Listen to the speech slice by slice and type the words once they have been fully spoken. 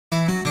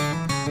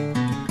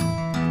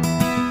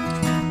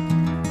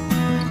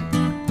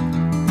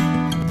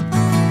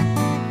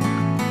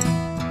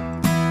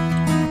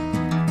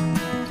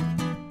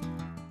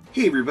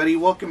Hey everybody,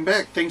 welcome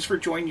back. Thanks for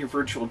joining your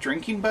virtual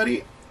drinking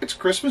buddy. It's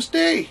Christmas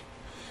Day.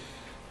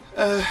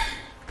 Thought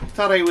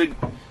I would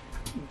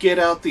get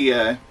out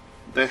the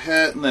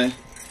hat and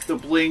the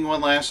bling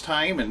one last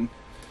time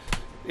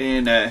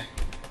and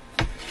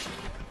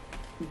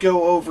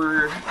go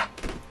over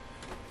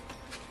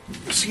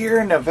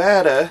Sierra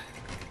Nevada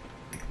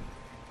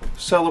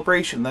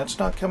Celebration. That's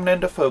not coming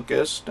into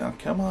focus. Now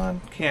come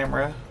on,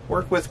 camera,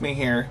 work with me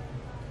here.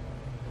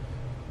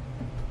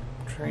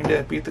 Trying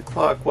to beat the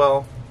clock.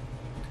 Well,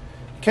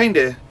 kind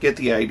of get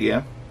the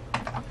idea.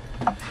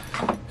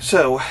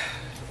 So,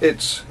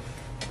 it's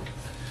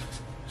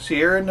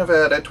Sierra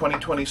Nevada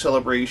 2020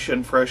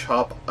 Celebration Fresh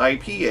Hop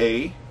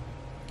IPA.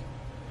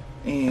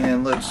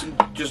 And let's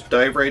just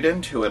dive right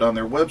into it. On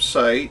their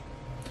website, it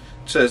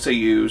says they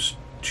use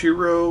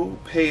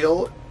churro,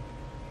 pale,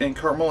 and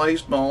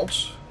caramelized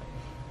malts,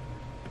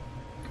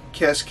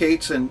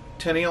 Cascade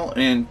Centennial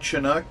and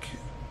Chinook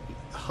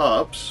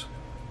hops,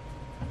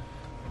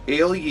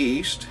 ale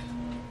yeast,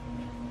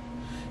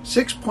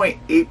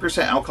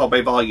 6.8% alcohol by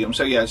volume.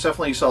 So yeah, it's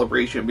definitely a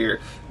celebration beer.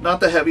 Not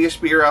the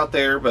heaviest beer out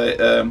there, but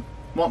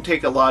won't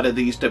take a lot of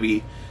these to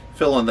be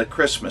filling the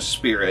Christmas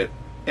spirit.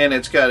 And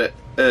it's got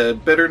a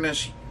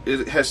bitterness.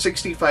 It has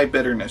 65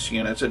 bitterness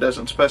units. It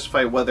doesn't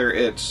specify whether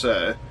it's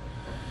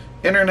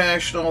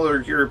international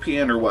or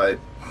European or what.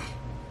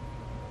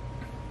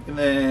 And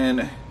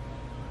then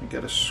I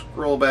gotta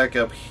scroll back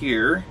up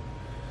here.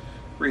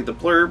 Read the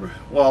blurb.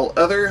 While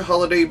other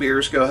holiday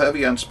beers go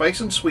heavy on spice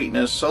and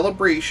sweetness,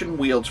 Celebration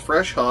wields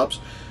fresh hops,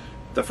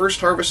 the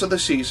first harvest of the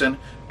season,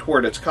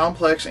 toward its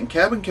complex and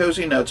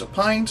cabin-cozy notes of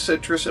pine,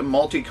 citrus, and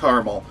malty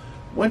caramel.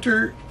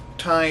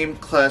 Winter-time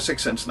classic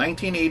since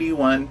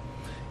 1981,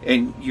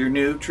 and your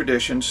new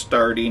tradition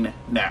starting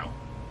now.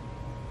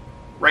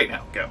 Right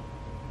now, go.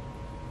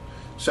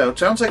 So, it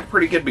sounds like a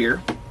pretty good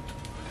beer.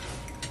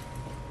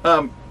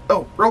 Oh,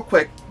 real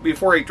quick,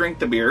 before I drink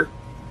the beer,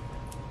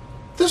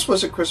 this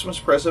was a Christmas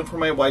present for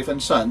my wife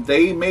and son.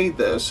 They made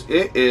this.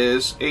 It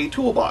is a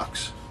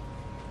toolbox.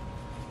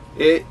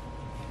 It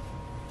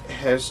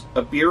has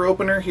a beer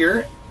opener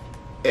here.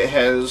 It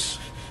has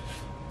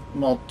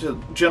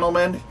Malted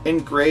Gentleman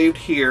engraved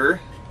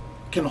here.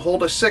 Can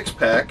hold a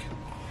 6-pack.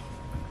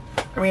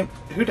 I mean,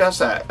 who does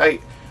that? I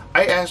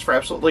asked for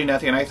absolutely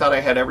nothing. I thought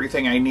I had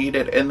everything I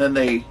needed, and then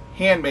they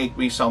hand make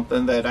me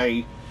something that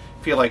I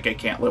feel like I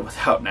can't live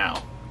without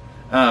now.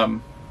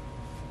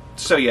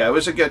 So yeah, it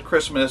was a good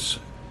Christmas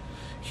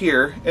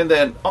here. And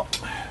then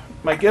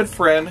my good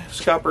friend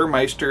Scott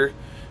Burmeister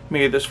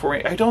made this for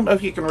me. I don't know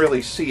if you can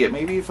really see it.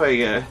 Maybe if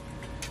I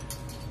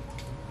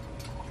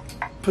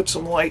put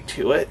some light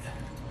to it.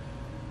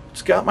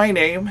 It's got my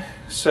name.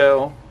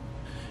 So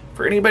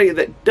for anybody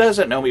that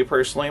doesn't know me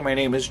personally, my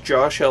name is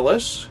Josh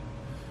Ellis,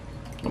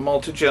 the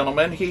Malted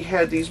Gentleman. He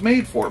had these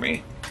made for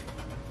me.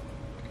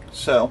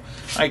 So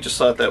I just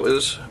thought that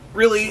was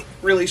really,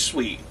 really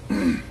sweet.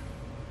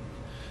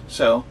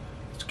 So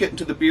let's get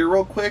into the beer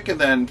real quick, and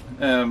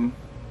then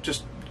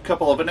just a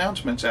couple of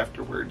announcements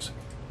afterwards.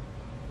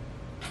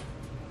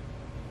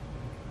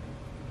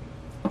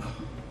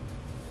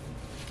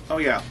 Oh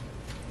yeah.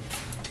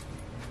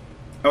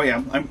 Oh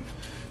yeah, I'm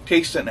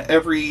tasting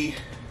every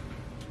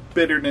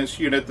bitterness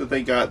unit that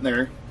they got in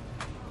there.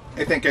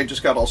 I think I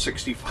just got all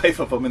 65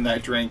 of them in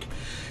that drink.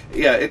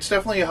 Yeah, it's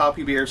definitely a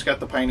hoppy beer. It's got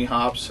the piney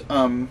hops.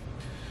 I'm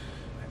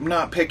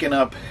not picking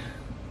up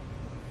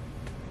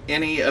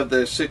any of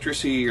the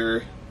citrusy,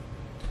 or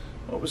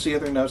what was the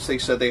other notes they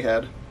said they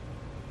had?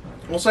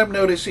 Also, I'm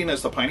noticing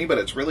is the piney, but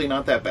it's really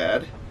not that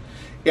bad.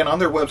 And on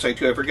their website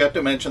too, I forgot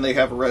to mention they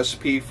have a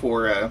recipe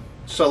for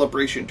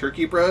Celebration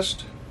turkey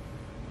breast.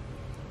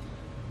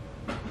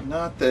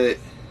 Not that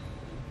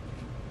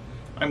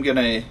I'm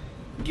gonna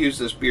use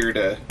this beer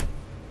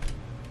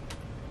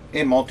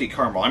in malty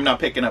caramel. I'm not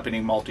picking up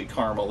any malty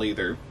caramel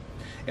either.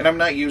 And I'm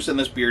not using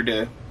this beer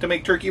to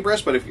make turkey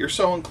breast, but if you're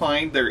so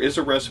inclined, there is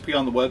a recipe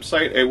on the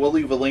website. I will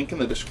leave a link in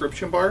the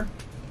description bar.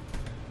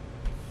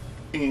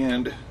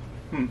 And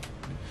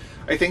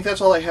I think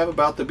that's all I have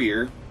about the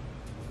beer.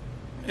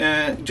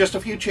 Just a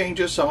few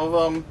changes. Some of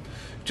them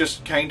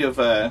just kind of,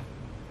 I'm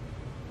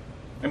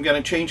going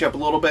to change up a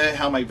little bit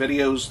how my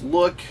videos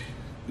look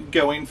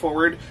going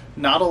forward.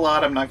 Not a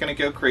lot. I'm not going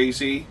to go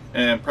crazy.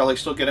 Probably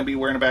still going to be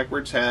wearing a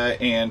backwards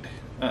hat and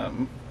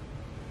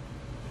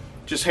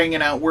just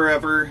hanging out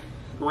wherever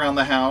around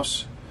the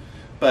house.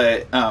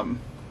 But I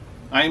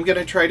am going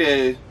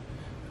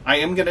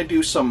to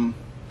do some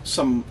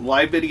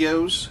live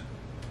videos,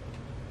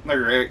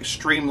 or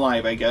stream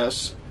live, I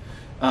guess.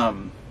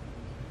 I'm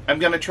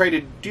going to try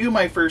to do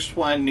my first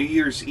one New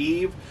Year's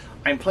Eve.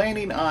 I'm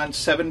planning on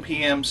 7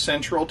 p.m.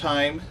 Central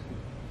Time.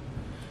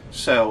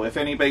 So if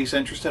anybody's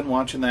interested in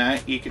watching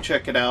that, you can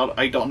check it out.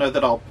 I don't know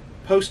that I'll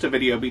post a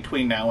video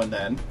between now and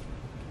then.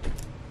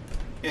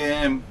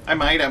 I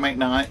might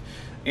not.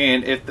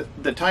 And if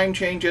the time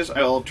changes,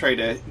 I'll try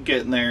to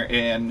get in there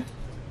and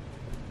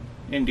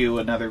do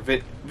another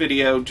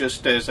video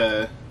just as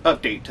a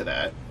update to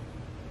that.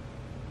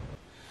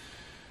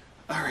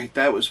 Alright,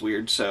 that was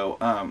weird. So,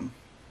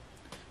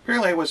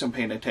 apparently I wasn't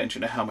paying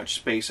attention to how much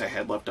space I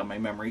had left on my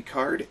memory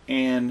card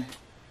and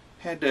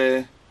had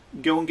to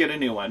go and get a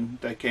new one.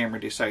 The camera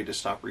decided to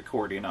stop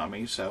recording on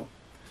me, so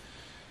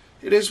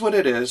it is what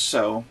it is.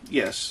 So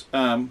yes,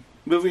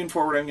 moving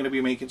forward I'm going to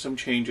be making some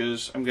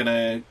changes. I'm going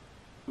to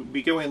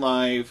be going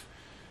live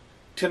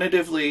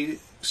tentatively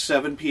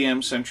 7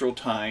 p.m. Central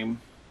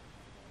Time,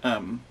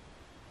 and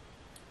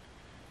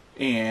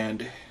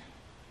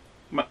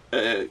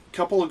a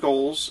couple of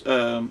goals.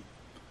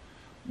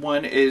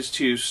 One is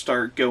to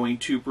start going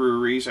to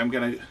breweries. I'm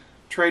going to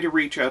try to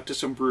reach out to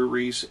some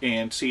breweries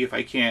and see if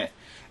I can't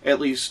at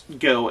least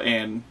go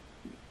and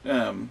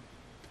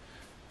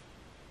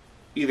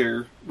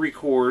either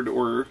record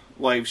or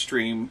live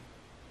stream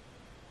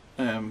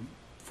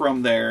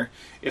from there.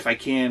 If I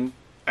can,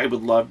 I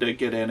would love to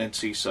get in and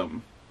see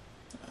some,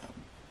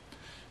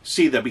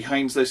 see the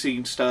behind the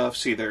scenes stuff,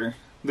 see their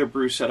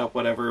brew setup,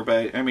 whatever.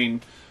 But I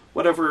mean,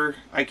 whatever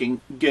I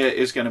can get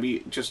is going to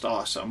be just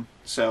awesome.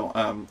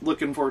 So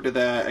looking forward to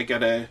that. I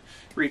gotta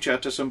reach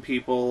out to some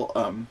people.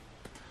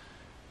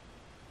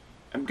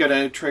 I'm going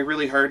to try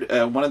really hard.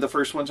 One of the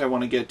first ones I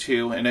want to get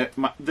to, and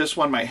this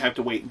one might have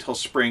to wait until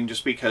spring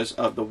just because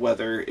of the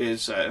weather,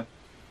 is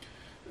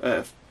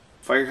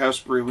Firehouse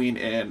Brewing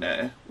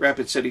in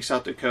Rapid City,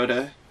 South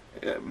Dakota.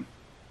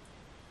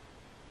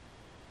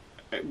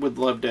 I would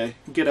love to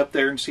get up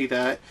there and see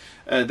that.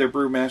 Their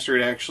brewmaster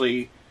had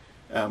actually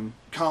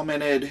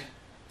commented,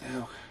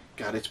 oh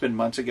God, it's been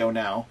months ago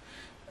now,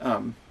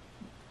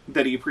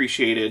 that he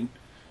appreciated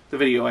the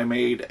video I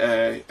made.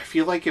 I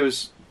feel like it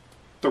was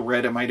the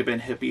red, it might have been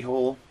Hippie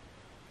Hole,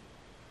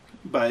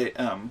 but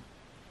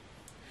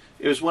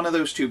it was one of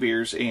those two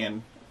beers,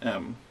 and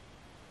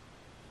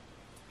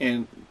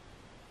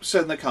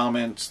said in the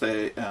comments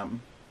that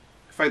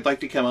if I'd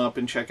like to come up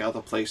and check out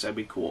the place, that'd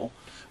be cool.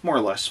 More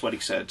or less what he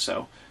said.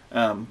 So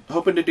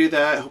hoping to do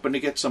that, hoping to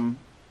get some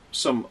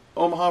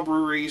Omaha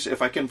breweries.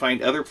 If I can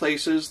find other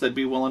places that'd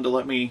be willing to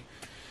let me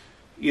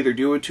either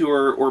do a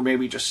tour or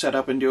maybe just set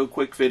up and do a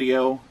quick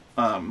video.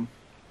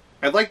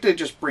 I'd like to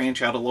just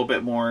branch out a little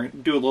bit more,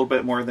 do a little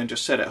bit more than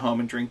just sit at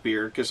home and drink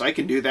beer, because I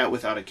can do that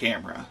without a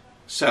camera.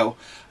 So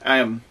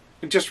I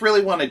just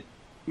really want to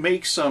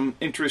make some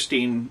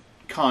interesting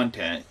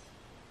content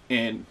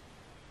and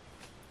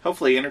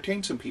hopefully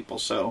entertain some people.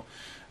 So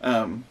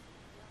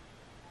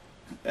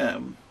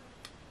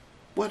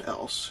what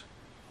else?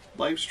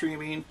 Live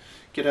streaming,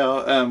 get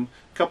out, a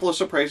couple of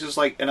surprises,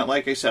 like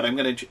I said, I'm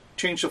going to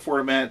change the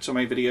format so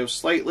my videos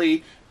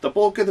slightly. The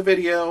bulk of the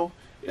video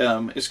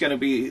is going to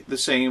be the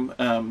same.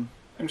 I'm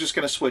just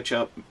going to switch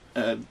up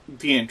the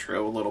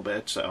intro a little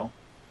bit, so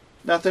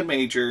nothing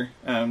major,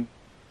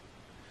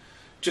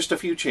 just a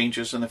few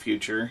changes in the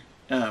future,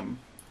 and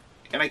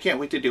I can't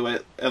wait to do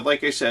it.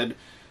 Like I said,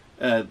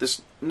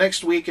 this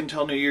next week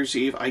until New Year's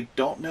Eve, I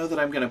don't know that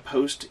I'm going to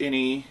post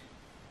any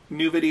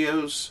new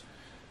videos.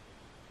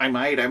 I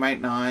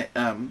might not.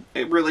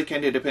 It really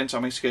kind of depends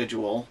on my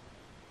schedule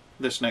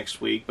this next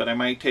week, but I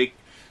might take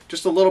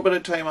just a little bit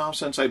of time off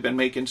since I've been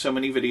making so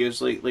many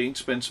videos lately, and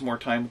spend some more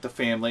time with the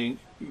family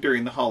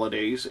during the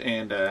holidays.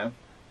 And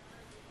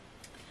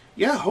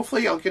yeah,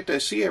 hopefully I'll get to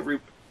see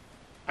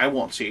I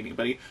won't see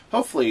anybody.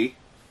 Hopefully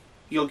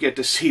you'll get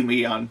to see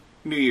me on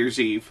New Year's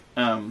Eve.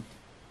 And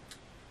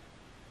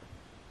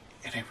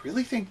I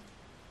really think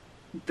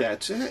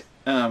that's it.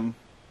 I'm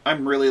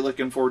really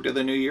looking forward to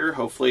the new year.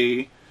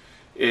 Hopefully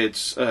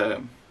it's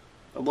a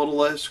little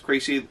less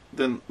crazy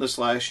than this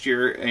last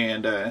year,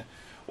 and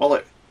while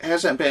it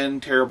hasn't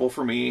been terrible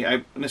for me,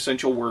 I'm an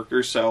essential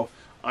worker, so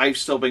I've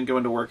still been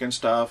going to work and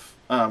stuff.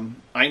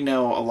 I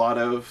know a lot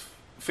of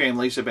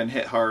families have been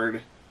hit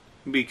hard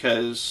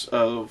because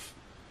of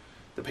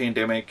the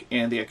pandemic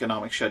and the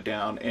economic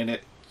shutdown, and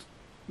it's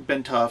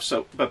been tough.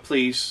 So, but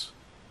please,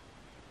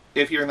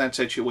 if you're in that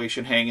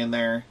situation, hang in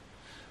there.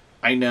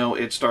 I know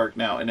it's dark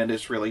now and it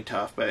is really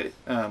tough, but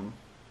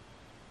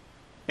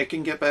it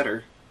can get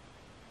better.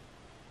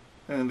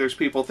 And there's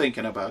people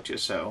thinking about you,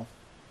 so.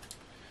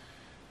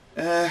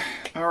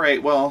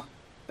 Alright, well,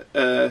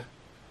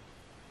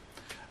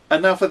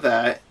 enough of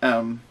that.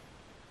 I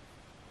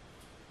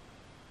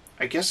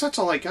guess that's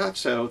all I got,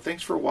 so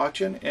thanks for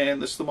watching,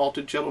 and this is the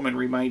Malted Gentleman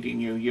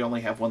reminding you, you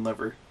only have one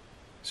liver,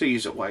 so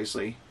use it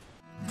wisely.